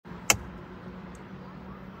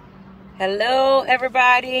Hello,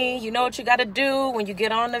 everybody. You know what you got to do when you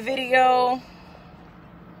get on the video?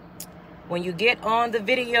 When you get on the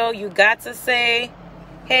video, you got to say,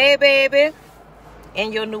 "Hey, baby,"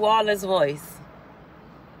 in your New Orleans voice.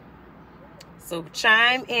 So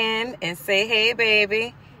chime in and say, "Hey,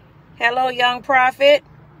 baby." Hello, young prophet.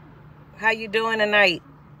 How you doing tonight?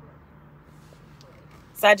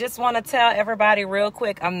 So I just want to tell everybody real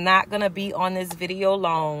quick, I'm not going to be on this video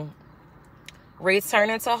long.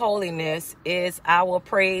 Returning to Holiness is our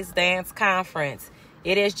praise dance conference.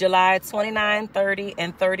 It is July 29, 30,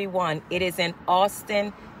 and 31. It is in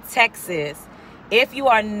Austin, Texas. If you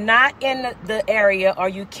are not in the area or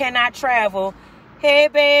you cannot travel, hey,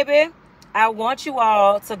 baby, I want you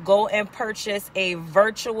all to go and purchase a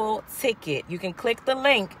virtual ticket. You can click the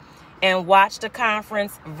link and watch the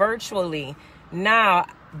conference virtually. Now,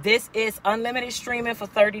 this is unlimited streaming for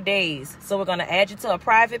 30 days. So we're going to add you to a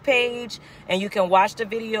private page and you can watch the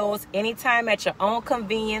videos anytime at your own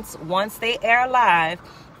convenience once they air live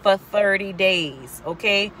for 30 days.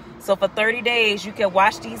 Okay, so for 30 days, you can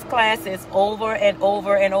watch these classes over and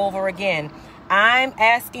over and over again. I'm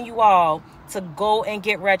asking you all to go and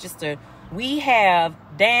get registered. We have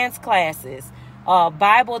dance classes,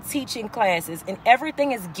 Bible teaching classes, and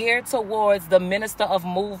everything is geared towards the minister of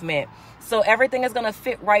movement. So everything is going to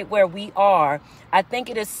fit right where we are. I think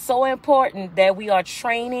it is so important that we are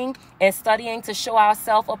training and studying to show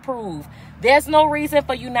ourselves approved. There's no reason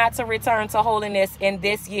for you not to return to holiness in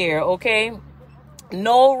this year, okay?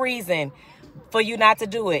 No reason for you not to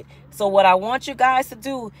do it. So what I want you guys to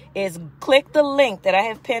do is click the link that I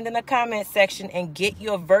have pinned in the comment section and get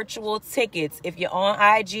your virtual tickets. If you're on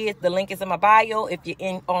IG, the link is in my bio. If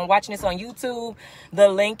you're watching this on YouTube, the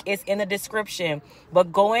link is in the description.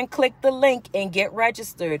 But go and click the link and get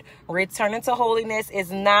registered. Returning to Holiness is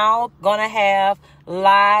now gonna have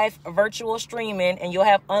live virtual streaming, and you'll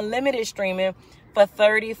have unlimited streaming for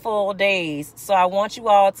 30 full days. So I want you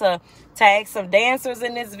all to tag some dancers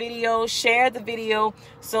in this video, share the video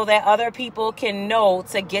so that other people can know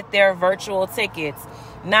to get their virtual tickets.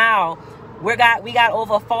 Now, we got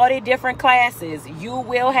over 40 different classes. You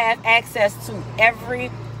will have access to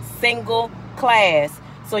every single class.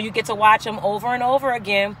 So you get to watch them over and over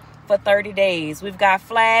again for 30 days. We've got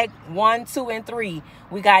flag 1, 2, and 3.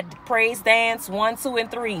 We got praise dance 1, 2,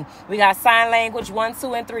 and 3. We got sign language 1,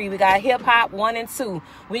 2, and 3. We got hip hop 1 and 2.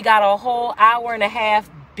 We got a whole hour and a half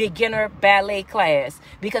beginner ballet class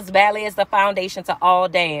because ballet is the foundation to all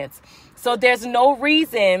dance. So there's no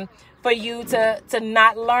reason for you to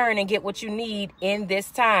not learn and get what you need in this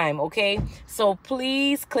time, okay? So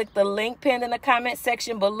please click the link pinned in the comment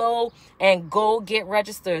section below and go get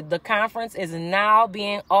registered. The conference is now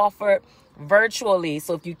being offered virtually.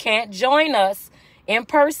 So if you can't join us in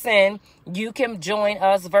person, you can join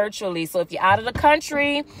us virtually. So if you're out of the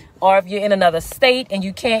country or if you're in another state and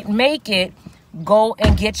you can't make it, go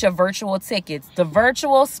and get your virtual tickets. The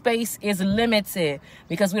virtual space is limited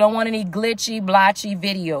because we don't want any glitchy, blotchy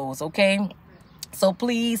videos, okay? So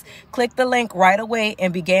please click the link right away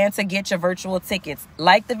and begin to get your virtual tickets.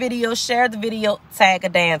 Like the video, share the video, tag a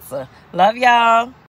dancer. Love y'all.